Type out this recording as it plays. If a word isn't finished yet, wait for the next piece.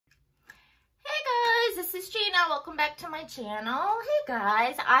this is Gina. Welcome back to my channel. Hey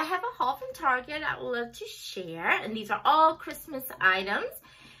guys, I have a haul from Target I would love to share, and these are all Christmas items.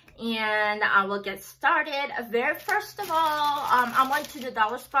 And I will get started. Very first of all, I went to the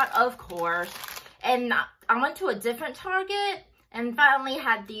dollar spot, of course, and I went to a different Target and finally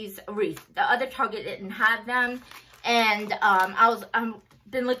had these wreaths. The other Target didn't have them, and I've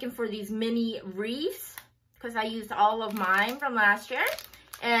been looking for these mini wreaths because I used all of mine from last year.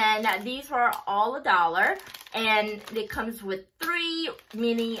 And these were all $1, and it comes with 3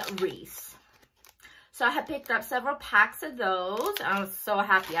 mini wreaths. So I have picked up several packs of those. I was so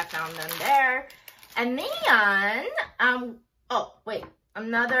happy I found them there. And then, oh wait,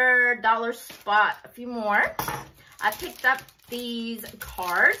 another dollar spot, a few more. I picked up these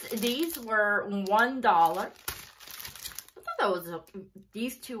cards. These were $1. I thought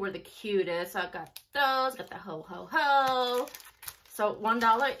these two were the cutest. So I got those, got the ho ho ho. So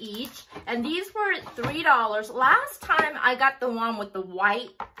 $1 each, and these were $3. Last time I got the one with the white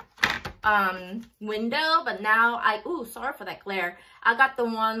window, but now ooh, sorry for that glare. I got the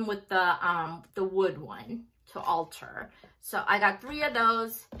one with the wood one to alter. So I got 3 of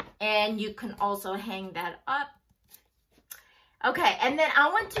those, and you can also hang that up. Okay, and then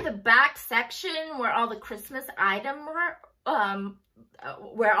I went to the back section where all the Christmas items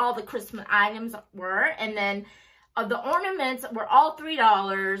were, and then the ornaments were all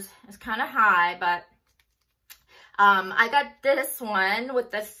 $3. It's kind of high, but I got this one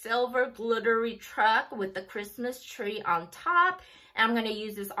with the silver glittery truck with the Christmas tree on top. And I'm going to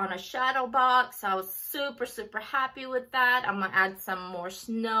use this on a shadow box. So I was super, super happy with that. I'm going to add some more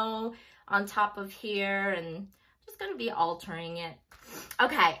snow on top of here and just going to be altering it.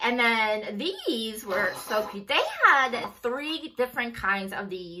 Okay, and then these were so cute. They had 3 different kinds of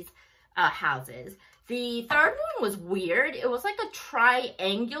these houses. The third one was weird. It was like a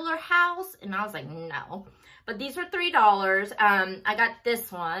triangular house, and I was like, no. But these were $3. I got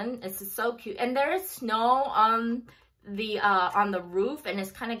this one. This is so cute, and there is snow on the roof, and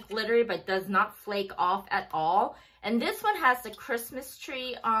it's kind of glittery, but does not flake off at all. And this one has the Christmas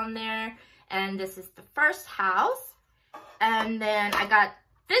tree on there, and this is the first house. And then I got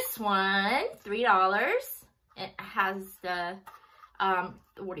this one, $3. It has the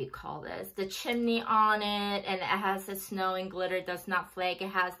what do you call this? The chimney on it, and it has the snow and glitter. It does not flake. It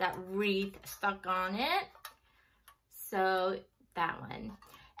has that wreath stuck on it. So that one.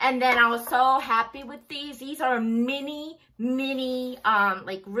 And then I was so happy with these. These are mini,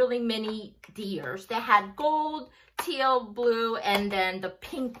 like really mini deers. They had gold, teal, blue, and then the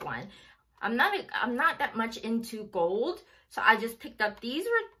pink one. I'm not that much into gold, so I just picked up these.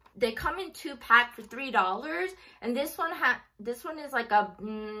 They come in 2 packs for $3, and this one is like a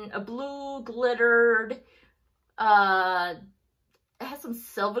blue glittered. It has some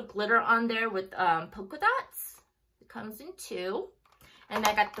silver glitter on there with polka dots. It comes in 2, and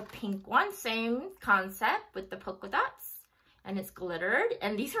I got the pink one, same concept with the polka dots, and it's glittered.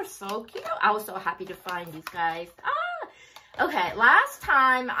 And these are so cute. I was so happy to find these guys. Okay, last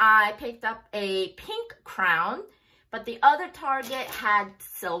time I picked up a pink crown, but the other Target had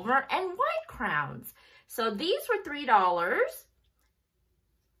silver and white crowns. So these were $3.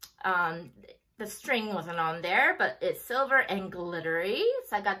 The string wasn't on there, but it's silver and glittery.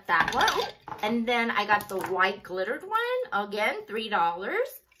 So I got that one. And then I got the white glittered one. Again,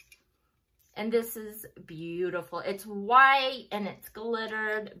 $3. And this is beautiful. It's white and it's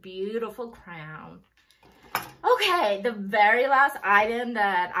glittered. Beautiful crown. Okay, the very last item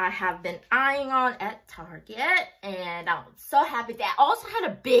that I have been eyeing on at Target, and I'm so happy. They also had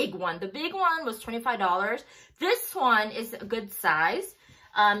a big one. The big one was $25. This one is a good size.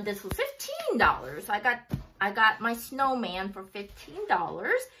 This was $15. I got my snowman for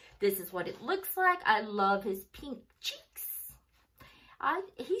 $15. This is what it looks like. I love his pink cheeks.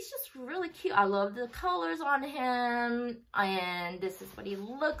 He's just really cute. I love the colors on him, and this is what he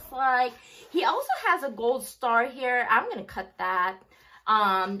looks like. He also has a gold star here. I'm gonna cut that.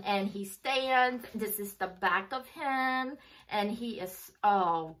 And he stands. This is the back of him, and he is,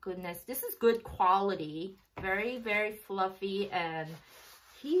 oh goodness, this is good quality. Very, very fluffy, and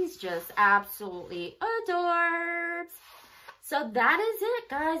he's just absolutely adorbs. So that is it,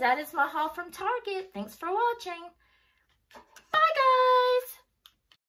 guys. That is my haul from Target. Thanks for watching. Bye, guys.